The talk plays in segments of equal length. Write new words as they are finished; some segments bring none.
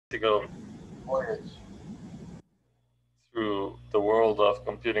to go voyage through the world of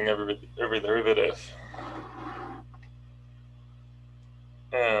computing every derivative.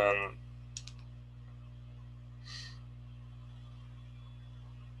 And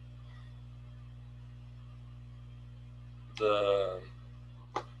I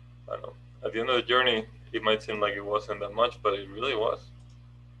don't know, at the end of the journey, it might seem like it wasn't that much, but it really was.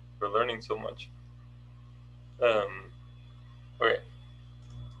 We're learning so much. Okay.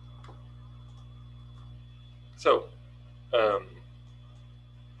 So,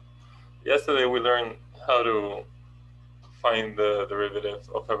 yesterday we learned how to find the derivative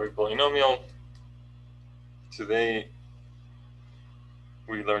of every polynomial. Today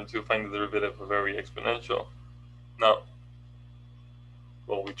we learned to find the derivative of every exponential. Now,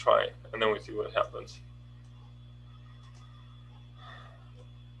 well, we try, and then we see what happens.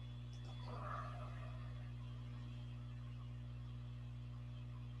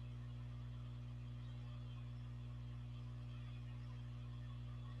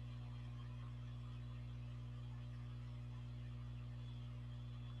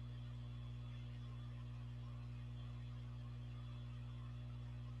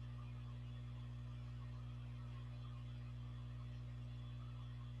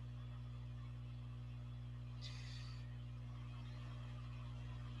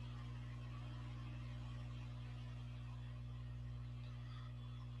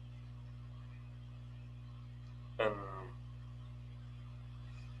 And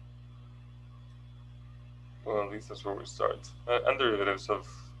well, at least that's where we start. And derivatives of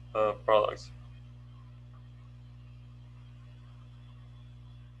products.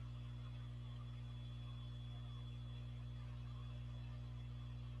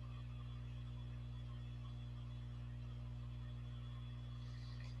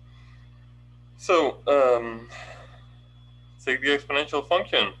 So take the exponential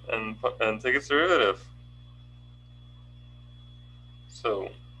function and take its derivative. So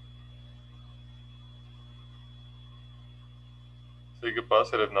take a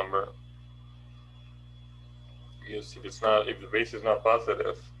positive number. Because if the base is not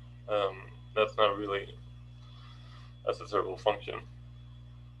positive, that's not really a separable function.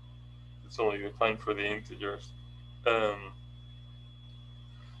 It's only defined for the integers.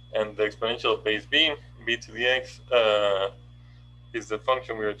 And the exponential of base b to the x, is the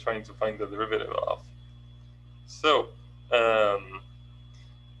function we are trying to find the derivative of. So,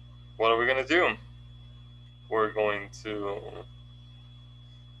 what are we going to do? We're going to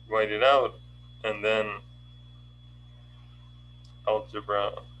write it out and then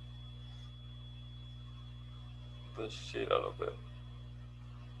algebra the shit out of it.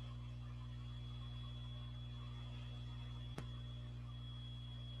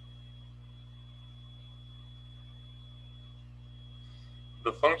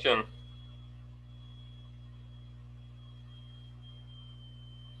 The function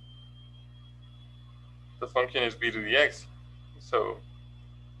is b to the x. So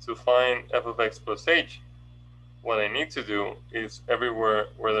to find f of x plus h, what I need to do is everywhere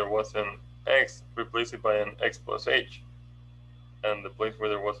where there was an x, replace it by an x plus h. And the place where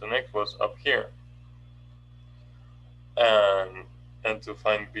there was an x was up here. And to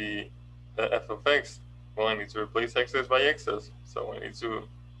find b, the f of x, well, I need to replace x's by x's. So I need to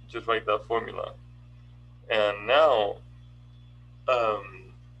just write that formula. And now,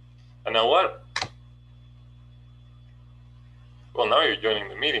 what? Well, now you're joining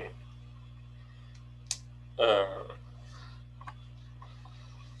the meeting.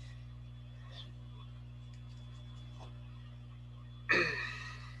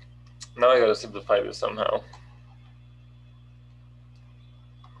 Now I gotta simplify this somehow.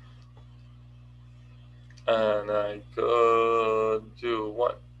 And I could do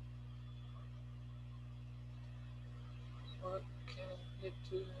what? What can I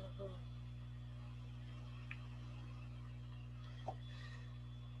do?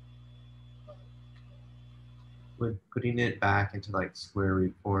 Would putting it back into like square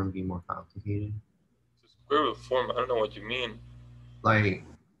root form be more complicated? Square root form? I don't know what you mean. Like,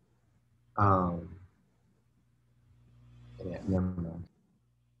 yeah, never mind.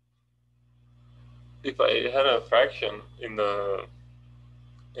 If I had a fraction in the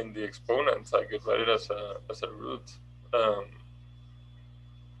exponents, I could write it as a root. I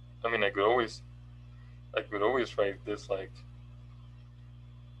mean, I could always write this like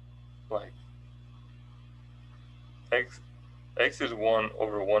x is 1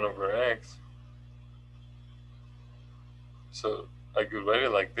 over 1 over x. So I could write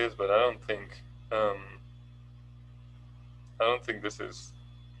it like this, but I don't think this is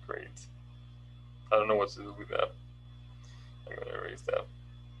great. I don't know what to do with that. I'm gonna erase that.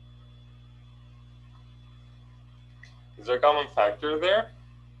 Is there a common factor there?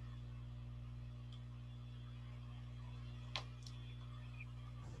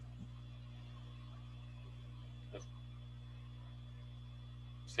 Just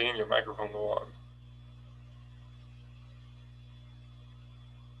seeing your microphone go on.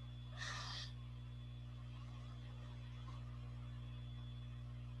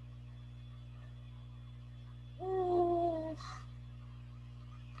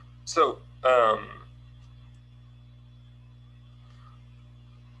 So,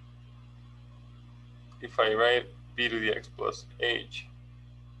 if I write b to the x plus h,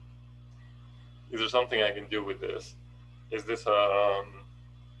 is there something I can do with this? Is this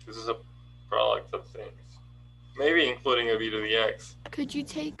is a product of things? Maybe including a b to the x, Could you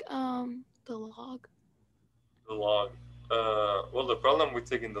take the log? the log. Well, the problem with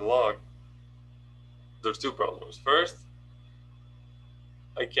taking the log, there's two problems. First,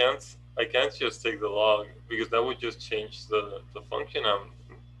 I can't I can't just take the log because that would just change the function.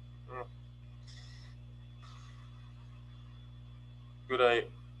 Could I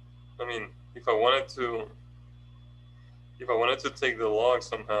mean, if I wanted to take the log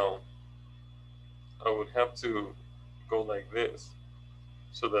somehow, I would have to go like this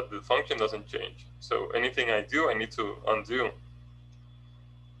so that the function doesn't change. So anything I do, I need to undo.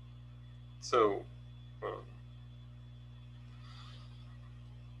 So, um,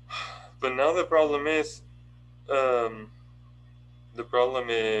 but now um, the problem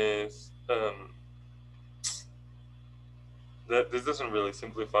is that this doesn't really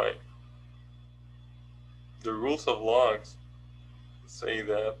simplify. The rules of logs say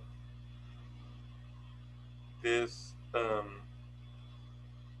that this,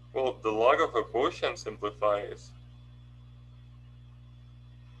 well, the log of a quotient simplifies.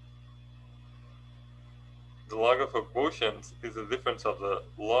 The log of a quotient is the difference of the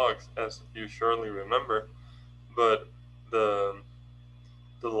logs, as you surely remember, but the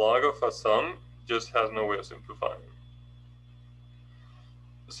the log of a sum just has no way of simplifying.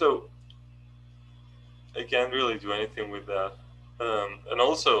 So I can't really do anything with that. And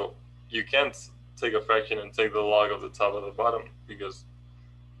also, you can't take a fraction and take the log of the top of the bottom because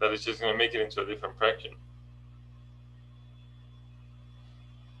that is just going to make it into a different fraction.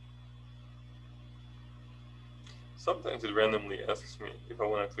 Sometimes it randomly asks me if I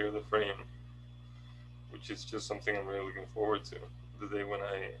want to clear the frame, which is just something I'm really looking forward to, the day when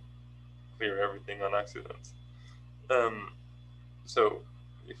I clear everything on accident. Um, so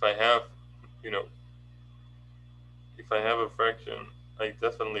if I have, you know, if I have a fraction, I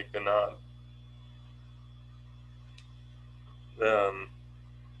definitely cannot um,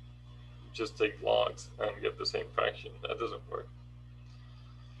 just take logs and get the same fraction. That doesn't work.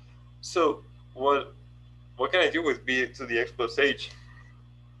 So what can I do with b to the x plus h?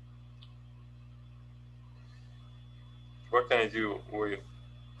 What can I do with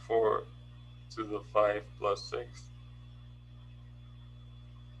 4 to the 5 plus 6?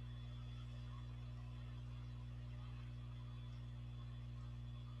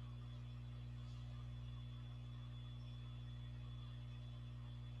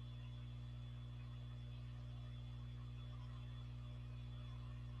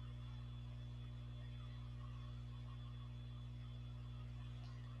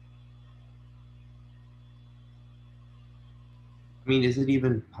 I mean, is it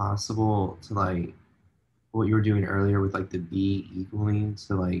even possible to like what you were doing earlier with like the b equaling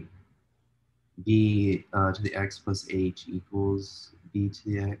to like b to the x plus h equals b to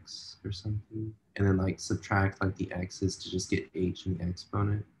the x or something, and then like subtract like the x's to just get h in the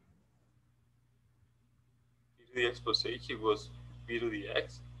exponent? b to the x plus h equals b to the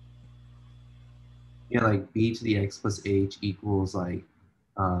x? Yeah, like b to the x plus h equals like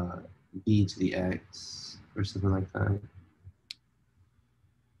uh, b to the x or something like that.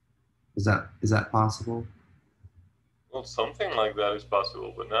 Is that possible? Well, something like that is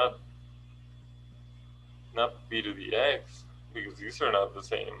possible, but not b to the x, because these are not the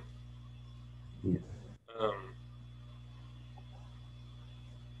same. Yeah. Um,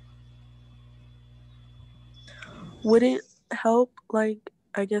 Would it help, like,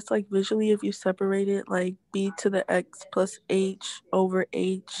 I guess, like, visually if you separate it, like, b to the x plus h over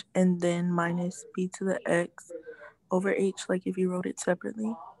h and then minus b to the x over h, like, if you wrote it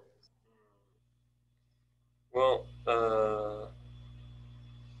separately? well,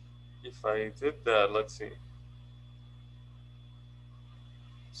 if I did that, let's see.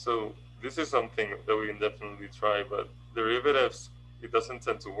 So this is something that we can definitely try, but derivatives, it doesn't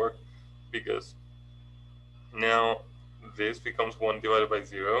tend to work because now this becomes 1 divided by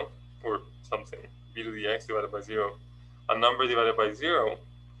 0 or something, b to the x divided by 0, a number divided by 0.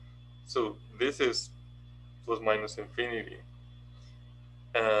 So this is plus minus infinity.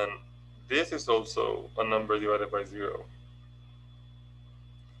 And this is also a number divided by 0.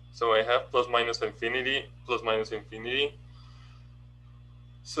 So I have plus minus infinity, plus minus infinity.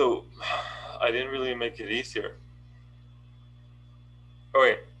 So I didn't really make it easier. Oh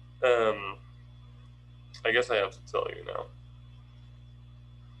wait, I guess I have to tell you now.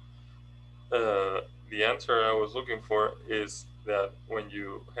 The answer I was looking for is that when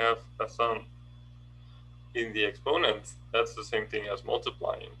you have a sum in the exponent, that's the same thing as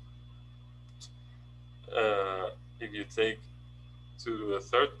multiplying. If you take 2 to the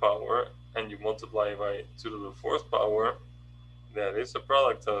third power and you multiply by 2 to the fourth power, that is a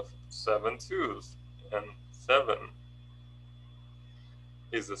product of 7 2's, and 7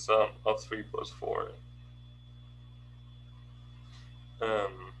 is the sum of 3 plus 4.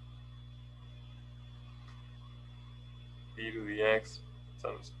 Um, b to the x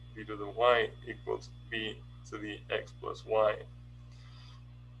times b to the y equals b to the x plus y.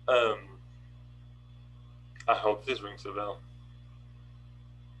 Um, I hope this rings a bell.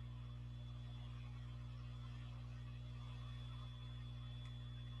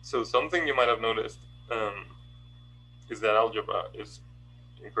 So something you might have noticed is that algebra is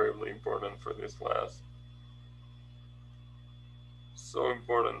incredibly important for this class. So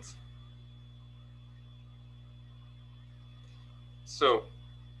important. So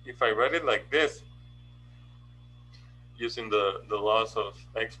if I write it like this, using the laws of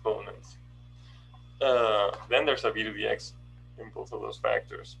exponents, then there's a b to the x in both of those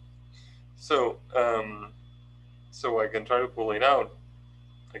factors. So so I can try to pull it out.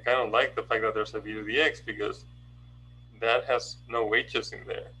 I kind of like the fact that there's a b to the x because that has no h's in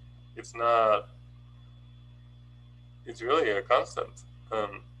there. It's not. It's really a constant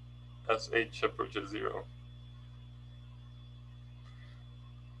as h approaches 0.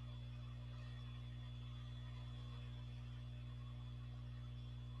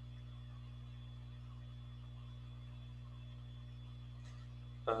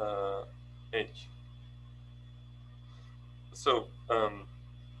 H. So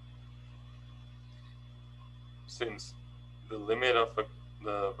since the limit of by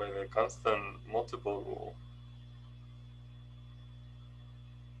the constant multiple rule,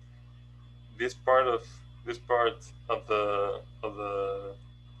 this part of the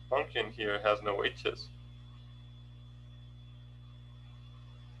function here has no h's.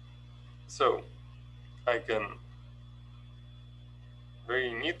 So I can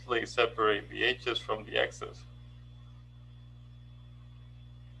very neatly separate the h's from the x's,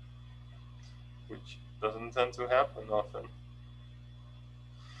 which doesn't tend to happen often.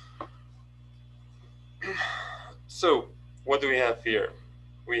 So what do we have here?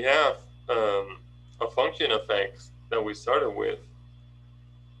 We have a function of x that we started with.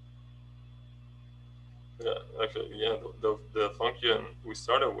 Actually, yeah, the function we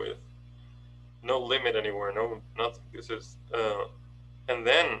started with. No limit anywhere, no nothing. This is, and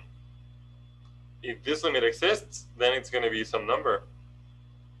then if this limit exists, then it's going to be some number.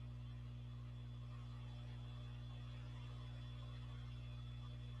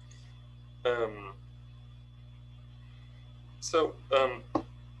 Um, so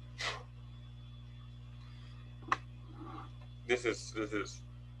this is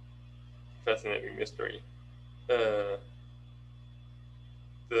fascinating mystery. The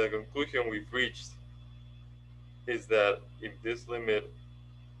conclusion we've reached is that if this limit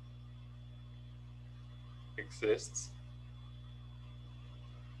exists,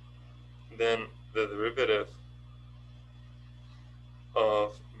 then the derivative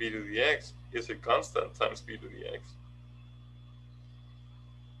of b to the x is a constant times b to the x.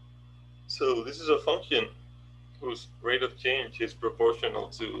 So this is a function whose rate of change is proportional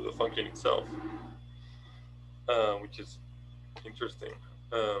to the function itself, which is interesting.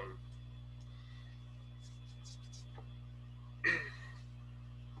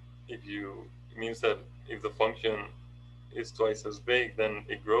 It means that if the function is twice as big, then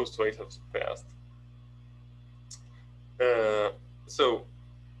it grows twice as fast.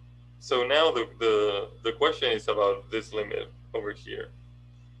 So now the question is about this limit over here,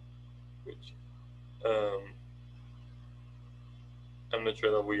 which I'm not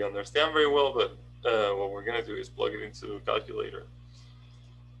sure that we understand very well, but what we're gonna do is plug it into a calculator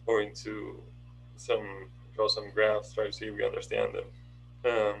or into draw some graphs, try to see if we understand them.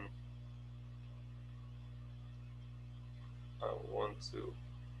 I want to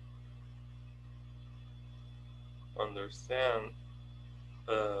understand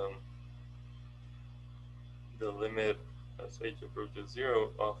the limit as h approaches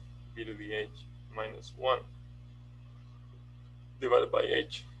 0 of b to the h minus 1 divided by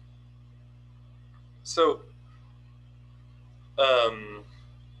h. So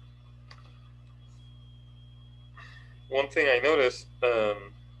one thing I noticed,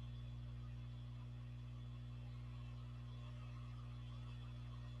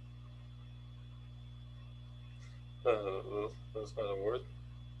 that's not a word.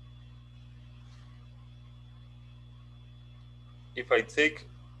 If I take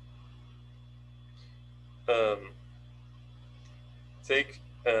the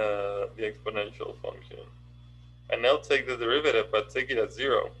exponential function and now take the derivative but take it at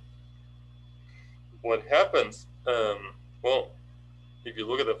 0, what happens? Well, if you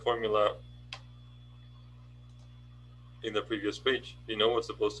look at the formula in the previous page, you know what's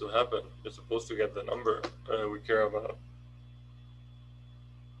supposed to happen. You're supposed to get the number we care about.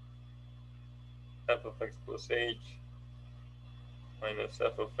 F of x plus h minus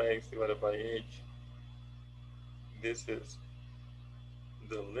f of x divided by h. This is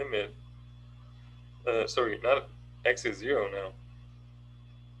the limit. Sorry, not x is 0 now.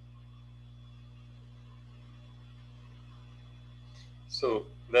 So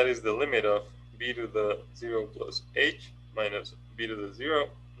that is the limit of b to the 0 plus h minus b to the 0,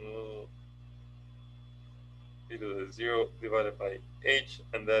 b to the 0 divided by h,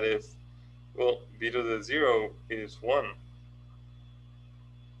 and that is, well, b to the 0 is 1.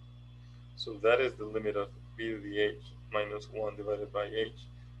 So that is the limit of b to the h minus 1 divided by h,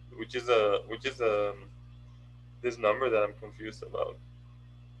 which is this number that I'm confused about.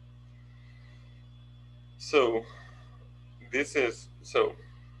 So this is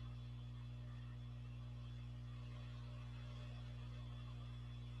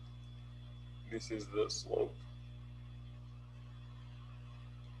the slope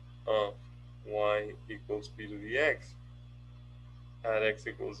of y equals b to the x at x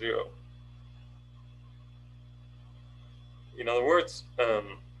equals 0. In other words,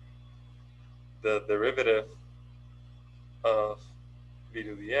 the derivative of b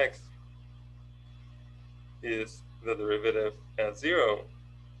to the x is the derivative at 0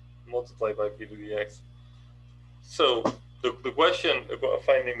 multiplied by b to the x. So the question of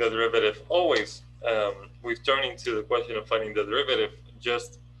finding the derivative always, we've turned into the question of finding the derivative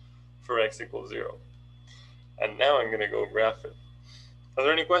just for x equals 0. And now I'm going to go graph it. Are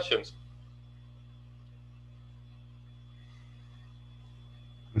there any questions?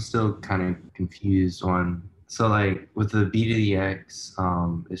 I'm still kind of confused on, so like with the b to the x,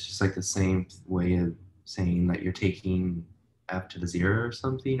 it's just like the same way of saying that you're taking f to the 0 or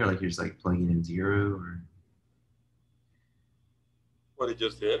something, or like you're just like plugging in 0, or What it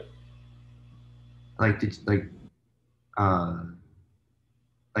just did? like did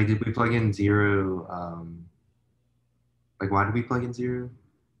we plug in 0? Like why did we plug in 0?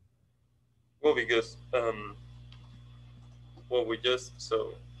 Well, because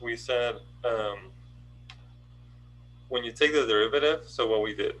we said when you take the derivative, so what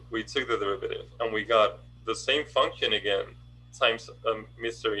we did, we took the derivative and we got the same function again times a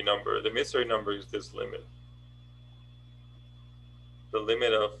mystery number. The mystery number is this limit. The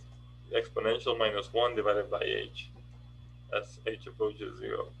limit of exponential minus 1 divided by h as h approaches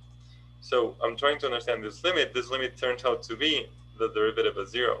 0. So I'm trying to understand this limit. This limit turns out to be the derivative of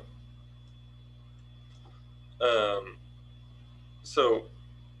 0. So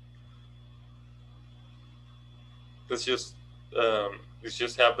this just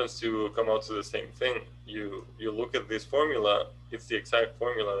happens to come out to the same thing. You look at this formula, it's the exact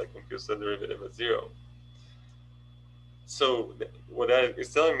formula that computes the derivative at 0. So what that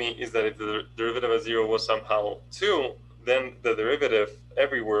is telling me is that if the derivative at 0 was somehow 2, then the derivative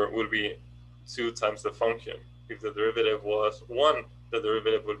everywhere would be 2 times the function. If the derivative was 1, the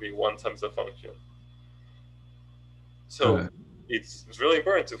derivative would be 1 times the function. So Okay. it's really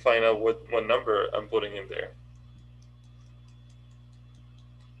important to find out what number I'm putting in there.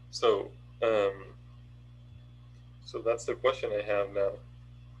 So so that's the question I have now.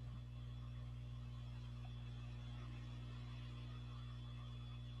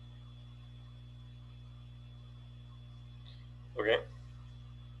 Okay.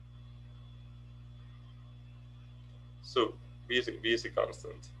 So b is a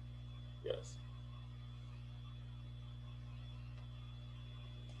constant. Yes.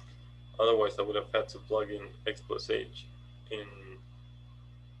 Otherwise, I would have had to plug in x plus h in.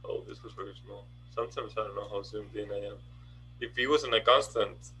 Oh, this was very small. Sometimes I don't know how zoomed in I am. If b wasn't a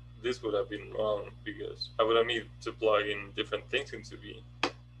constant, this would have been wrong because I would have needed to plug in different things into b.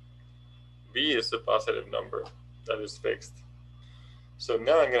 B is a positive number that is fixed. So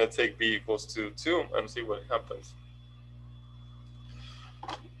now I'm going to take b equals to 2 and see what happens.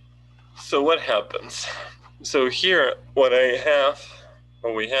 So what happens? So here, what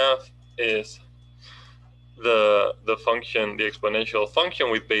we have is the function, the exponential function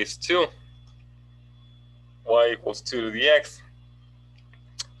with base 2, y equals 2 to the x.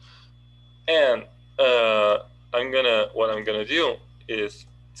 And what I'm gonna do is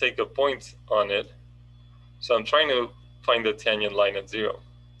take a point on it. So I'm trying to find the tangent line at 0.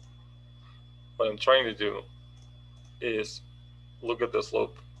 What I'm trying to do is look at the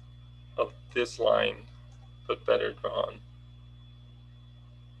slope of this line, but better drawn.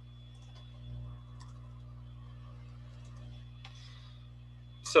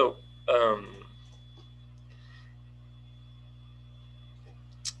 So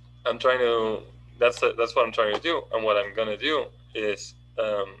I'm trying to, that's what I'm trying to do. And what I'm gonna do is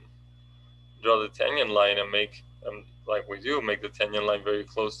draw the tangent line and make, like we do, make the tangent line very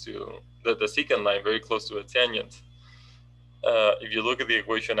close to, the secant line very close to a tangent. If you look at the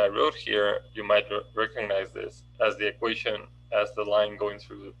equation I wrote here, you might recognize this as the equation as the line going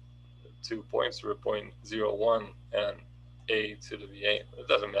through 2 points, 0.01 and a to the a. It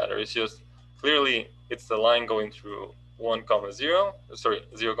doesn't matter. It's just clearly it's the line going through 1, 0,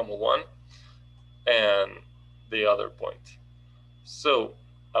 0, 1, and the other point. So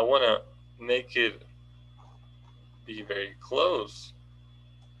I want to make it be very close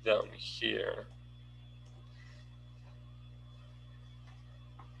down here.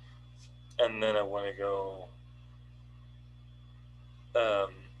 And then I want to go,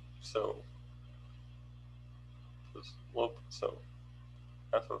 so the slope, so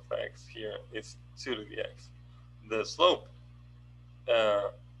f of x here is 2 to the x. The slope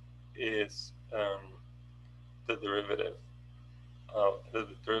is the derivative of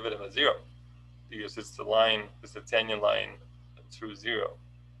 0, because it's the line, it's the tangent line through 0,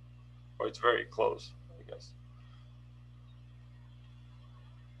 or it's very close, I guess.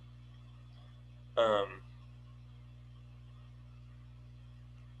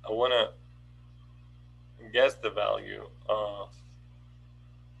 I want to guess the value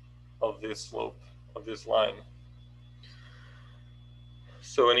of this slope of this line.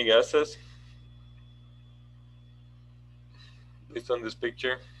 So any guesses based on this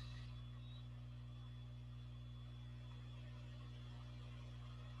picture?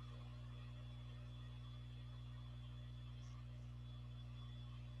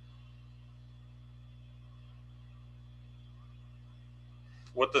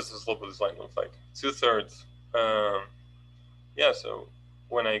 What does the slope of this line look like? 2/3. Yeah, so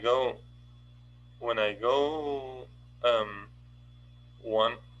when I go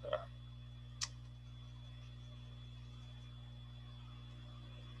 1,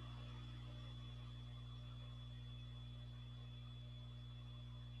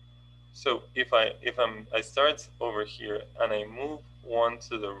 so if I start over here and I move 1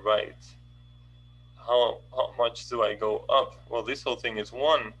 to the right, how much do I go up? Well, this whole thing is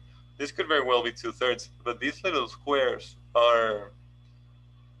 1. This could very well be 2/3, but these little squares are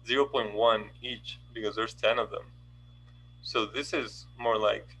 0.1 each because there's 10 of them. So this is more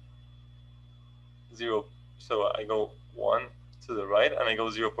like 0. So I go 1 to the right and I go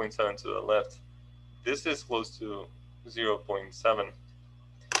 0.7 to the left. This is close to 0.7.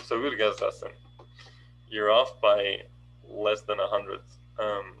 So good guess, Dustin. You're off by less than 100.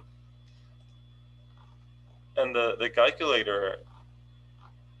 And the calculator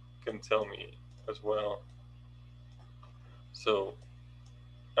can tell me as well. So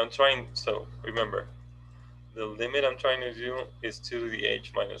I'm trying, so remember, the limit I'm trying to do is 2 to the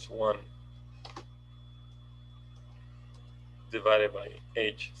h minus 1 divided by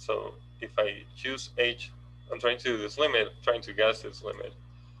h. So if I choose h, I'm trying to do this limit, trying to guess this limit.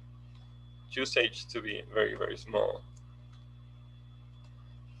 Choose h to be very, very small.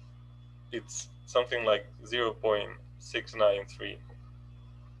 It's something like 0.693.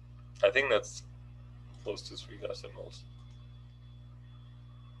 I think that's close to 3 decimals.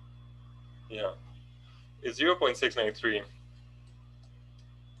 Yeah, it's 0.693.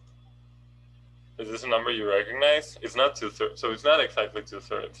 Is this a number you recognize? It's not 2/3, so it's not exactly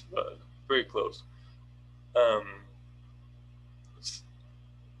 2/3, but pretty close.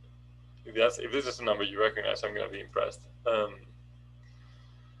 If this is a number you recognize, I'm gonna be impressed.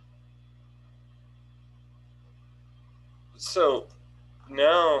 So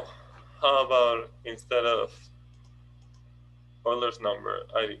now, how about instead of Euler's number,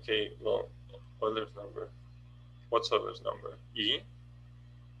 IDK, well, Euler's number. What's Euler's number? E?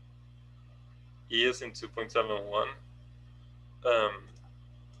 E is in 2.71.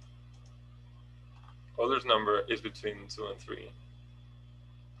 Euler's number is between 2 and 3.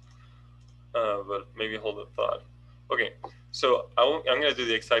 But maybe hold a thought. Okay, so I'm going to do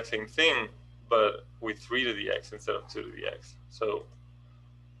the exact same thing, but with 3 to the x instead of 2 to the x. So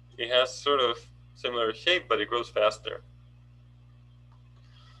it has sort of similar shape, but it grows faster.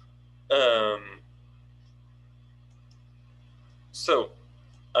 So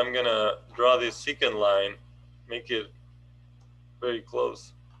I'm gonna draw this secant line, make it very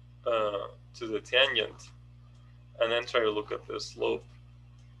close to the tangent, and then try to look at the slope.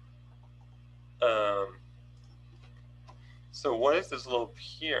 So what is the slope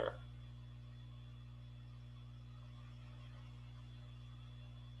here?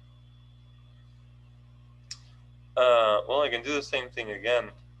 Well, I can do the same thing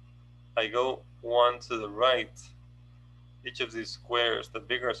again. I go one to the right. Each of these squares, the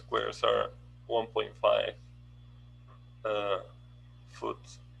bigger squares, are 1.5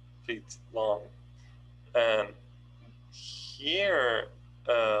 feet long. And here,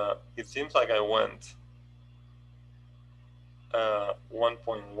 it seems like I went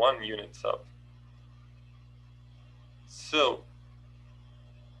 1.1 units up. So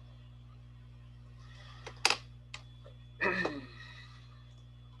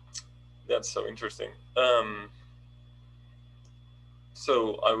that's so interesting.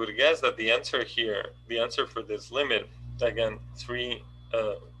 So I would guess that the answer here, the answer for this limit, again, 3,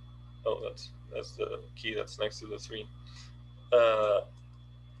 oh, that's the key that's next to the 3.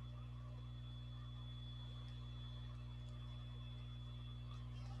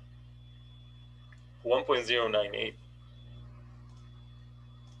 1.098.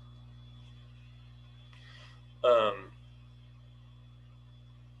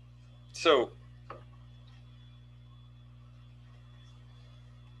 So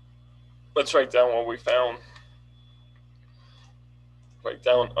let's write down what we found. Write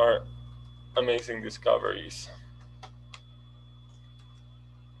down our amazing discoveries.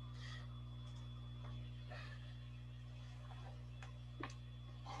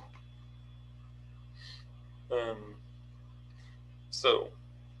 So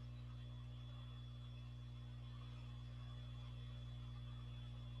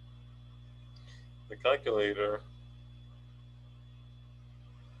the calculator.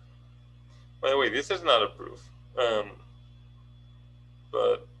 By the way, this is not a proof,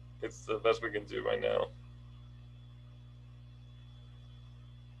 but it's the best we can do right now.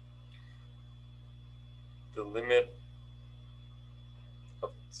 The limit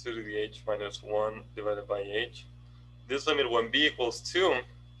of 2 to the h minus 1 divided by h. This limit when b equals 2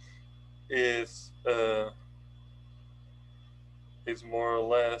 is more or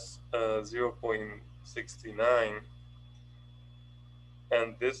less 0.69,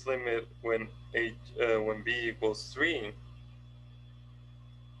 and this limit when b equals 3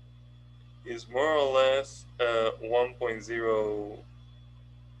 is more or less 1.0.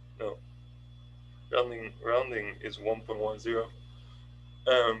 No, rounding is 1.10.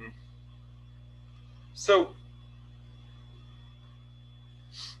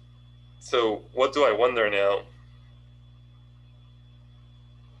 So what do I wonder now?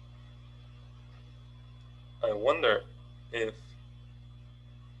 I wonder if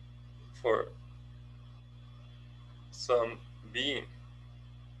for some b,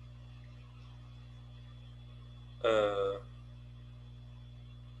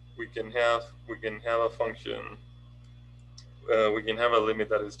 we can have a function. We can have a limit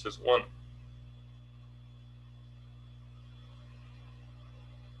that is just 1.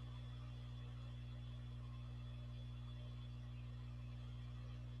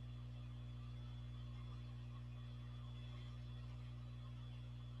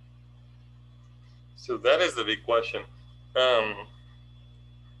 So that is the big question.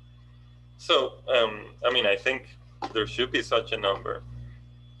 I mean, I think there should be such a number.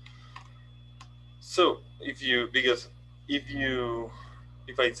 So if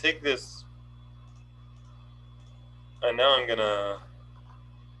I take this, and now I'm gonna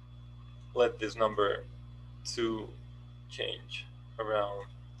let this number 2 change around.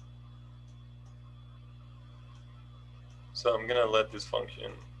 So I'm gonna let this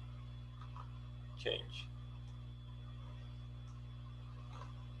function change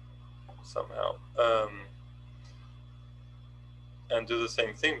somehow, and do the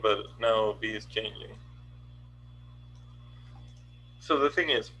same thing, but now b is changing. So the thing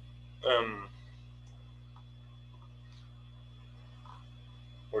is,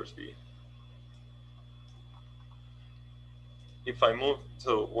 where's b? If I move,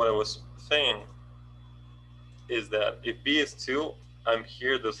 so what I was saying is that if b is 2, I'm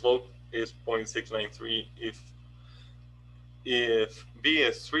here, the slope is 0.693. If b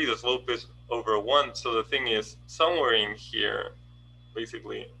is 3, the slope is over 1. So the thing is, somewhere in here,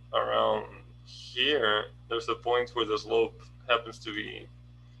 basically around here, there's a point where the slope happens to be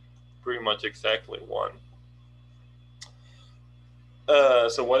pretty much exactly 1.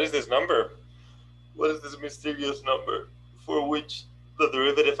 So what is this number? What is this mysterious number for which the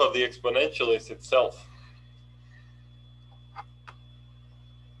derivative of the exponential is itself?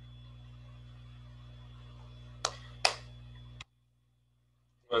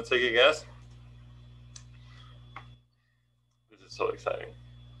 Want to take a guess? This is so exciting.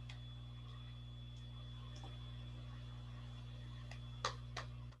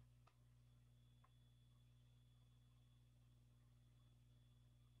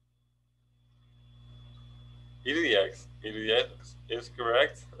 E to the x. E to the x is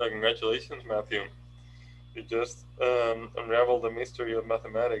correct. Congratulations, Matthew. You just unraveled the mystery of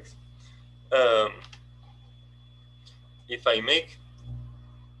mathematics. Um, if I make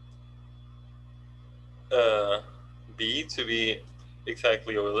b to be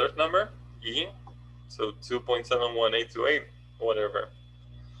exactly Euler's number, e, so 2.71828, whatever,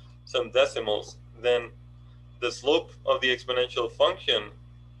 some decimals, then the slope of the exponential function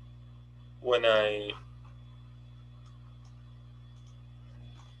when I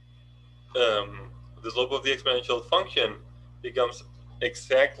the slope of the exponential function becomes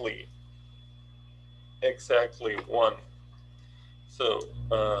exactly 1. So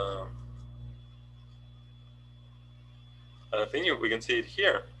I think we can see it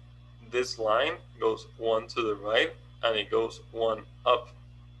here. This line goes 1 to the right and it goes 1 up.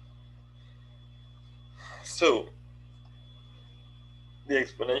 So the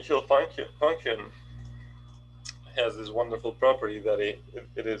exponential function has this wonderful property that it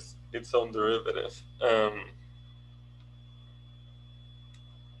is its own derivative.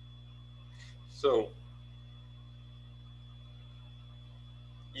 So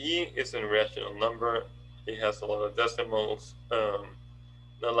e is an irrational number. It has a lot of decimals.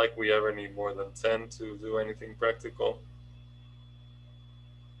 Not like we ever need more than 10 to do anything practical.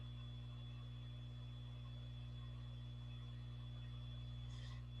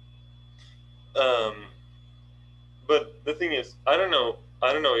 But the thing is, I don't know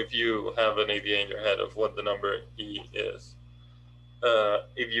if you have an idea in your head of what the number e is.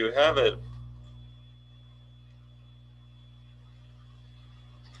 If you have it,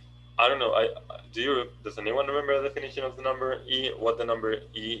 I don't know. Does anyone remember the definition of the number e? What the number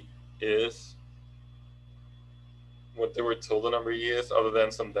e is? What they were told the number e is, other than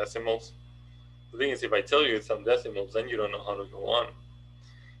some decimals? The thing is, if I tell you it's some decimals, then you don't know how to go on.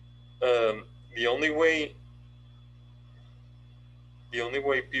 The only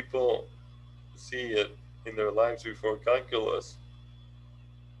way people see it in their lives before calculus,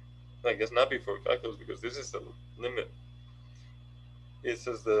 I guess not before calculus, because this is the limit. It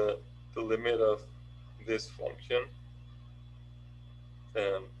says the limit of this function,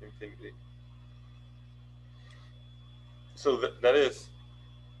 infinity. So that is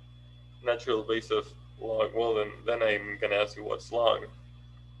natural base of log. Well, then I'm gonna ask you what's log.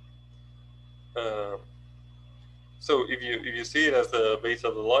 Uh, so if you see it as the base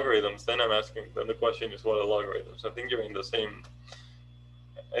of the logarithms, then the question is what are logarithms? I think you're in the same.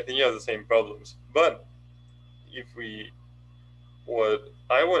 I think you have the same problems. But what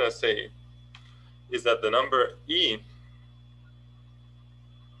I want to say is that the number e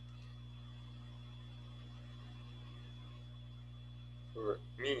for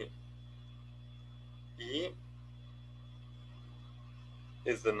me, e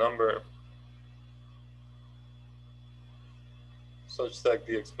is the number such that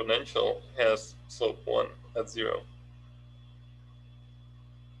the exponential has slope 1 at 0.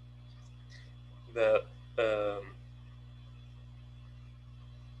 That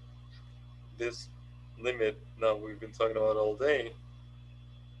this limit that we've been talking about all day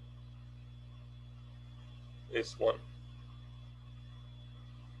is 1.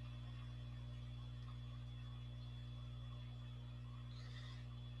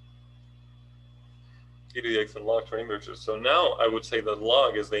 E to the x and logs are inverses. So now I would say that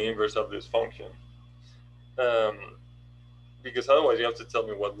log is the inverse of this function. Because otherwise you have to tell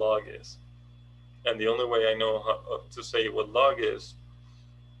me what log is. And the only way I know how to say what log is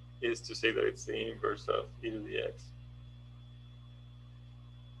to say that it's the inverse of e to the x.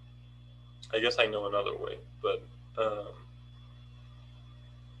 I guess I know another way, but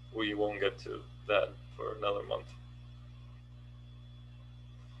we won't get to that for another month.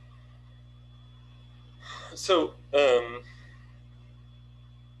 So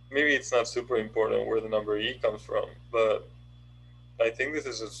maybe it's not super important where the number e comes from, but I think this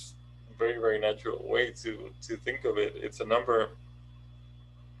is a very, very natural way to think of it. It's a number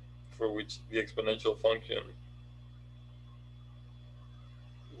for which the exponential function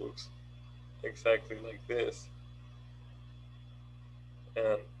looks exactly like this,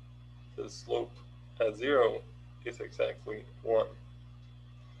 and the slope at 0 is exactly 1.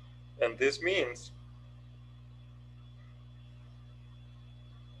 And this means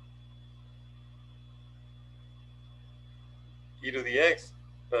e to the x,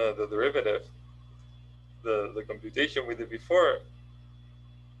 the derivative, the computation we did before,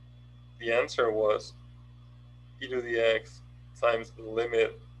 the answer was e to the x times the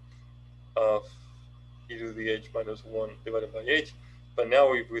limit of e to the h minus 1 divided by h. But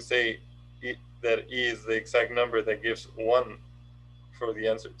now if we say that e is the exact number that gives 1 for the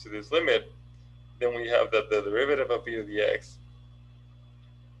answer to this limit, then we have that the derivative of e to the x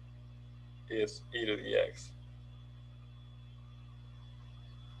is e to the x.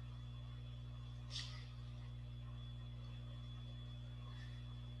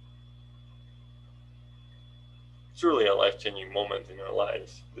 Truly a life-changing moment in our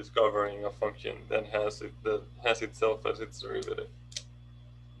lives, discovering a function that has itself as its derivative.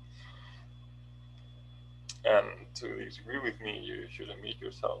 And to disagree with me, you should admit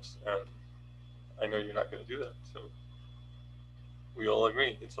yourselves, and I know you're not going to do that. So we all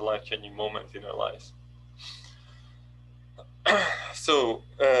agree it's a life-changing moment in our lives. So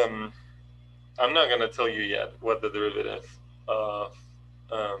I'm not going to tell you yet what the derivative of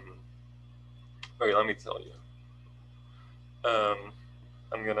wait, let me tell you.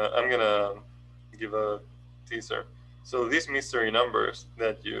 I'm gonna give a teaser. So these mystery numbers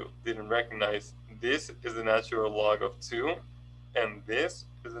that you didn't recognize, this is the natural log of 2, and this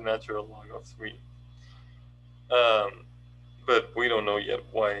is the natural log of 3. But we don't know yet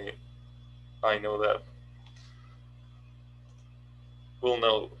why I know that. We'll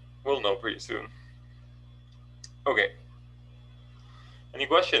know pretty soon. Okay. Any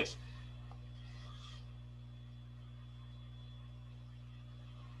questions?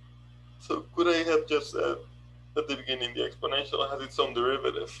 So could I have just said at the beginning the exponential has its own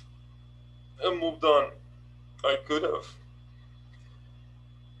derivative and moved on? I could have.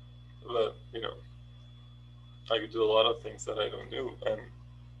 But, I could do a lot of things that I don't do, and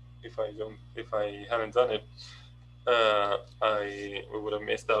if I hadn't done it, I would have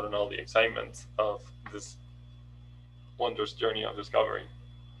missed out on all the excitement of this wondrous journey of discovery.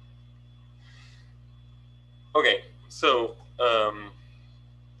 Okay, so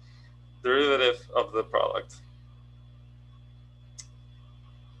derivative of the product.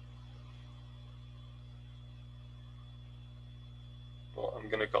 Well, I'm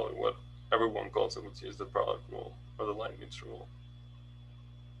gonna call it what everyone calls it, which is the product rule or the Leibniz rule.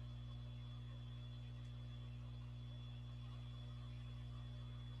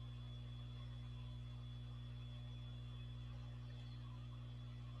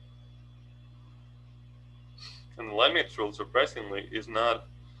 And the Leibniz rule, surprisingly, is not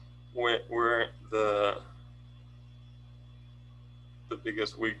where the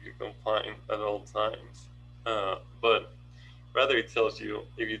biggest weak you can find at all times, but rather it tells you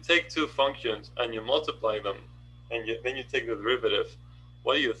if you take two functions and you multiply them, and then you take the derivative,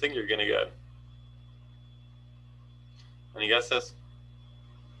 what do you think you're gonna get? Any guesses?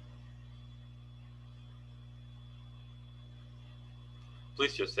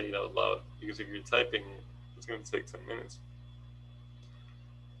 Please just say it out loud, because if you're typing, it's gonna take 10 minutes.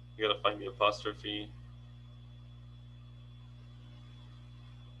 You gotta find the apostrophe.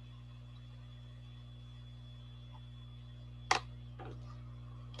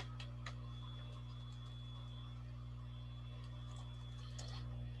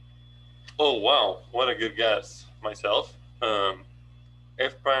 Oh wow, what a good guess. Myself.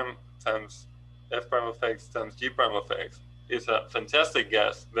 F prime times f prime of x times g prime of x is a fantastic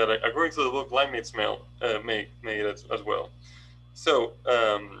guess that, according to the book Leibniz made as well. So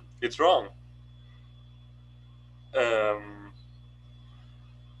it's wrong.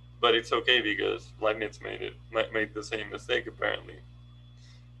 But it's okay because Leibniz made the same mistake apparently.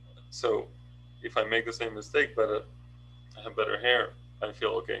 So if I make the same mistake but I have better hair, I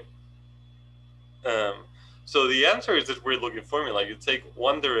feel okay. So the answer is this weird looking formula. You take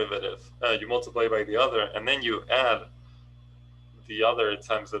one derivative, you multiply by the other, and then you add the other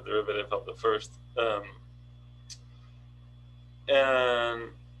times the derivative of the first.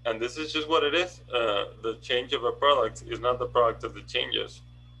 And this is just what it is. The change of a product is not the product of the changes.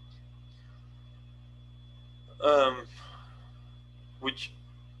 Which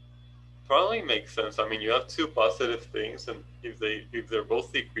probably makes sense. I mean, you have two positive things, and if they're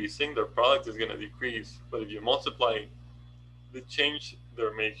both decreasing, their product is going to decrease. But if you multiply the change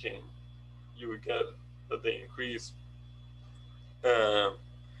they're making, you would get that they increase. So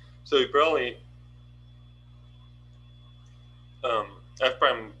you probably f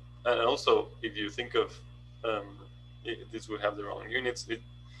prime, and also if you think of this would have the wrong units.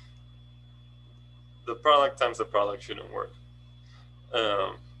 The product times the product shouldn't work.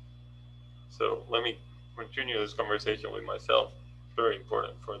 So let me continue this conversation with myself. Very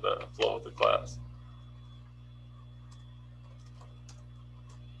important for the flow of the class.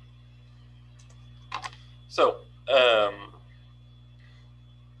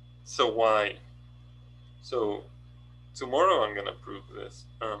 So why? So tomorrow I'm gonna prove this,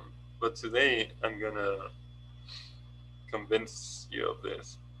 but today I'm gonna convince you of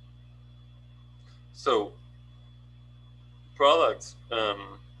this. So products,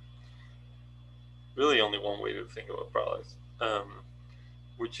 really only one way to think about products,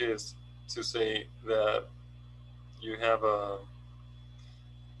 which is to say that you have a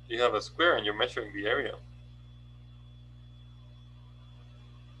you have a square and you're measuring the area.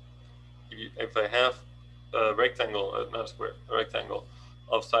 If I have a rectangle, not a square, a rectangle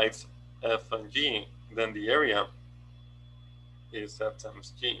of sides f and g, then the area is f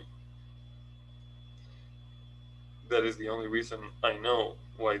times g. That is the only reason I know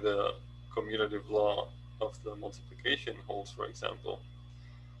why the commutative law of the multiplication holds, for example.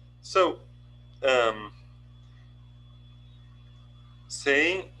 So, um,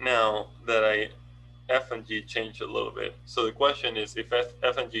 say now that f and g change a little bit. So the question is, if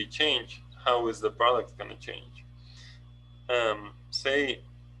f and g change, how is the product going to change? Say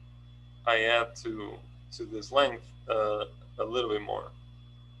I add to this length a little bit more.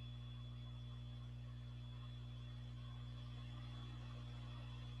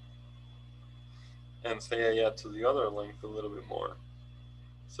 And say I add to the other length a little bit more.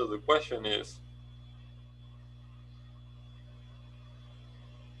 So the question is,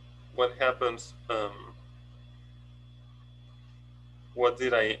 what happens? What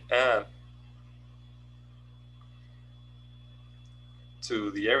did I add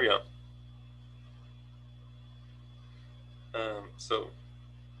to the area? So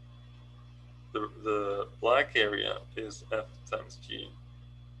the black area is f times g.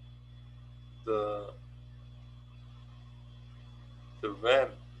 The red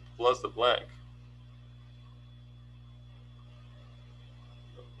plus the black.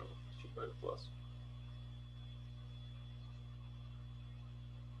 No, should write a plus.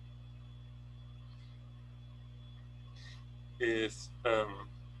 Is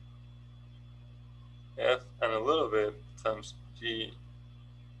f and a little bit times g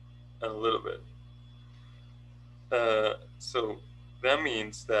and a little bit. So that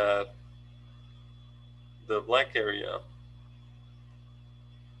means that the black area,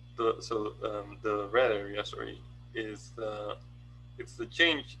 the red area, sorry, is it's the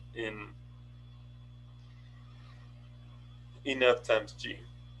change in f times g.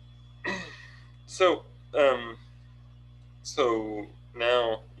 So um, so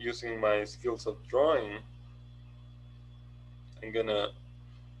now using my skills of drawing, I'm gonna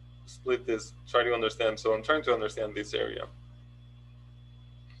split this, try to understand. So I'm trying to understand this area,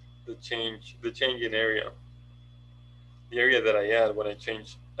 the change in area, the area that I add when I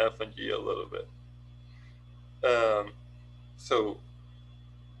change f and g a little bit. So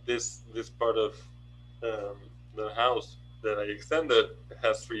this part of um, the house that I extended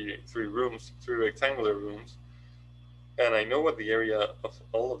has three rooms, three rectangular rooms, and I know what the area of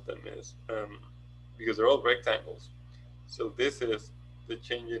all of them is because they're all rectangles. So this is the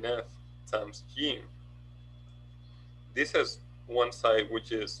change in f times g. This has one side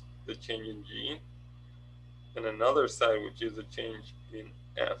which is the change in g, and another side which is the change in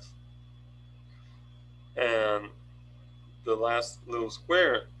f. And the last little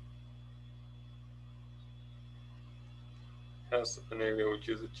square has an area which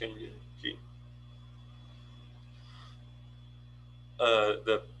is a change in g.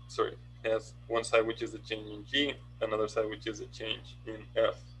 Sorry, has one side which is a change in g, another side which is a change in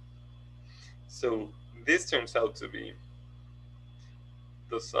f. So this turns out to be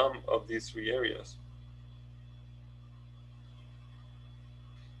the sum of these three areas.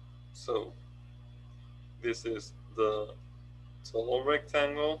 So this is the tall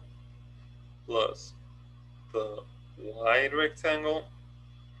rectangle plus the wide rectangle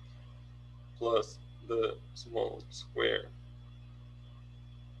plus the small square.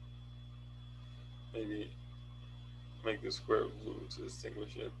 Maybe make the square blue to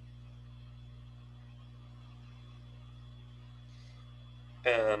distinguish it.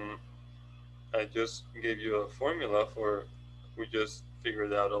 And I just gave you a formula for, we just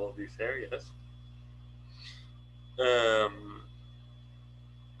figured out all of these areas.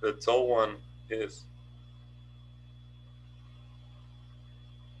 The tall one is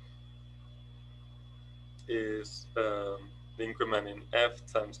the increment in f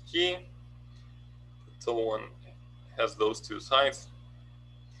times g. The tall one has those two sides,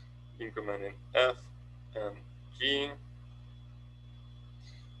 increment in f and g.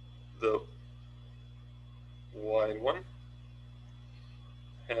 The wide one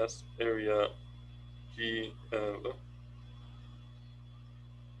has area g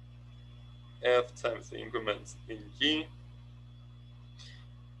f times the increments in g,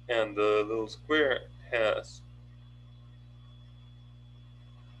 and the little square has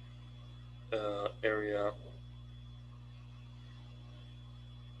area,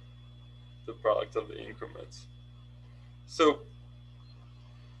 the product of the increments. So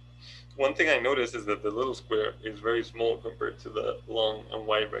one thing I noticed is that the little square is very small compared to the long and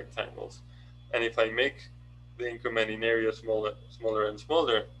wide rectangles. And if I make the increment in area smaller and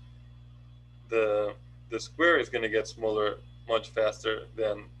smaller, the the square is going to get smaller much faster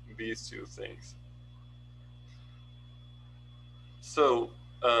than these two things. So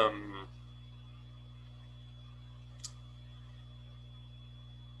um,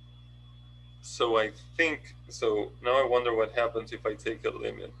 so I think so. Now I wonder what happens if I take a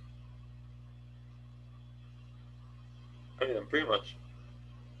limit. I mean, I'm pretty much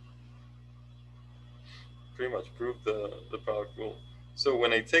proved the product rule. So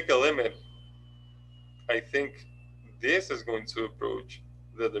when I take a limit, I think this is going to approach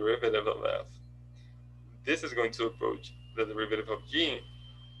the derivative of f. This is going to approach the derivative of g,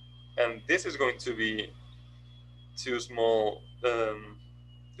 and this is going to be too small.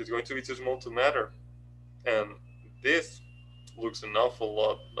 It's going to be too small to matter, and this looks an awful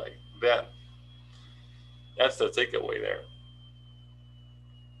lot like that. That's the takeaway there.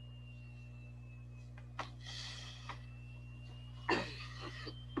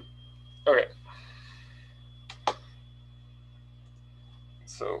 Okay.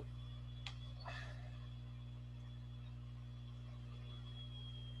 So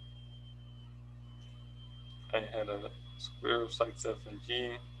I had a square of sites f and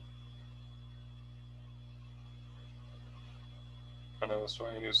g, and I was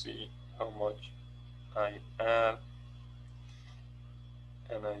trying to see how much I add,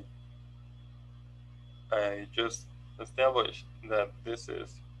 and I just established that this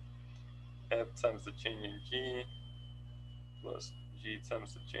is f times the change in g plus g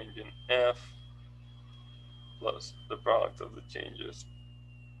times the change in f plus the product of the changes,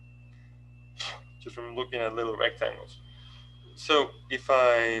 just from looking at little rectangles. So if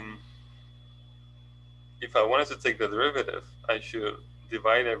I wanted to take the derivative, I should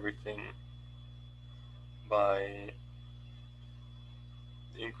divide everything by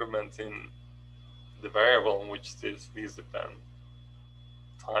incrementing the variable in which these depend,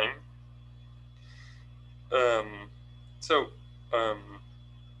 time. Um, so um,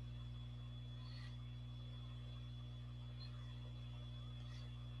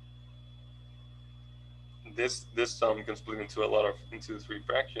 this sum can split into three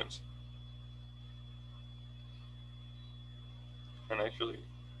fractions, and actually,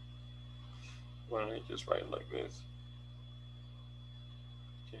 why don't I just write it like this?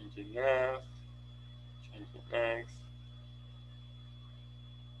 Changing f, changing x,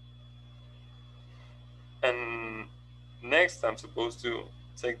 and next I'm supposed to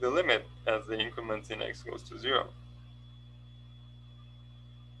take the limit as the increment in x goes to 0.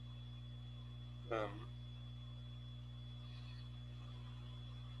 Um,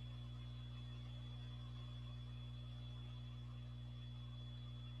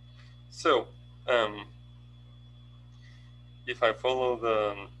 so if I follow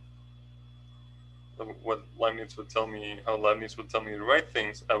what Leibniz would tell me, how Leibniz would tell me to write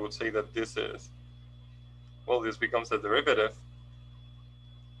things, I would say that this is, well, this becomes a derivative.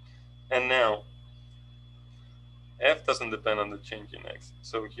 And now f doesn't depend on the change in x.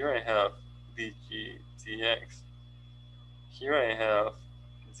 So here I have dg dx. Here I have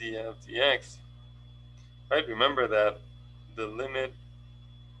df dx. Right? Remember that the limit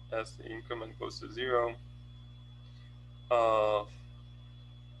as the increment goes to 0 of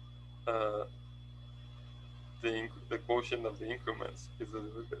uh, the quotient of the increments is the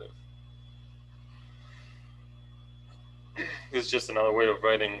derivative. It's just another way of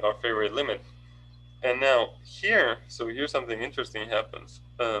writing our favorite limit. And now here, so here's something interesting happens.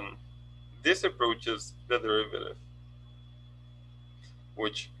 This approaches the derivative,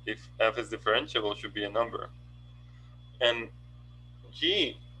 which if f is differentiable should be a number. And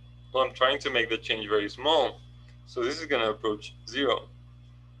g, well, I'm trying to make the change very small, so this is going to approach 0.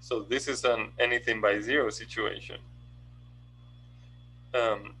 So this is an anything by 0 situation.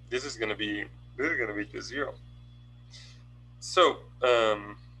 This is going to be just 0. So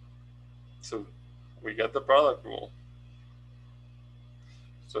so we got the product rule.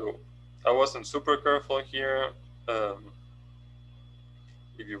 So I wasn't super careful here.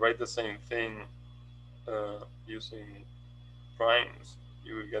 If you write the same thing using primes,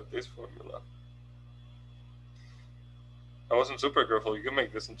 you would get this formula. I wasn't super careful. You can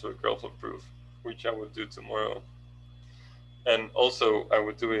make this into a careful proof, which I would do tomorrow. And also, I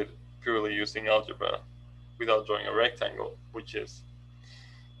would do it purely using algebra without drawing a rectangle, which is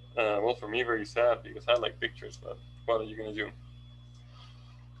Well, for me, very sad because I like pictures, but what are you gonna do?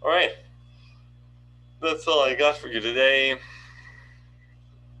 All right, that's all I got for you today.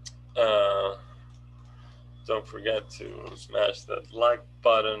 Uh, don't forget to smash that like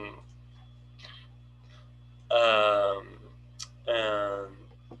button. Um, and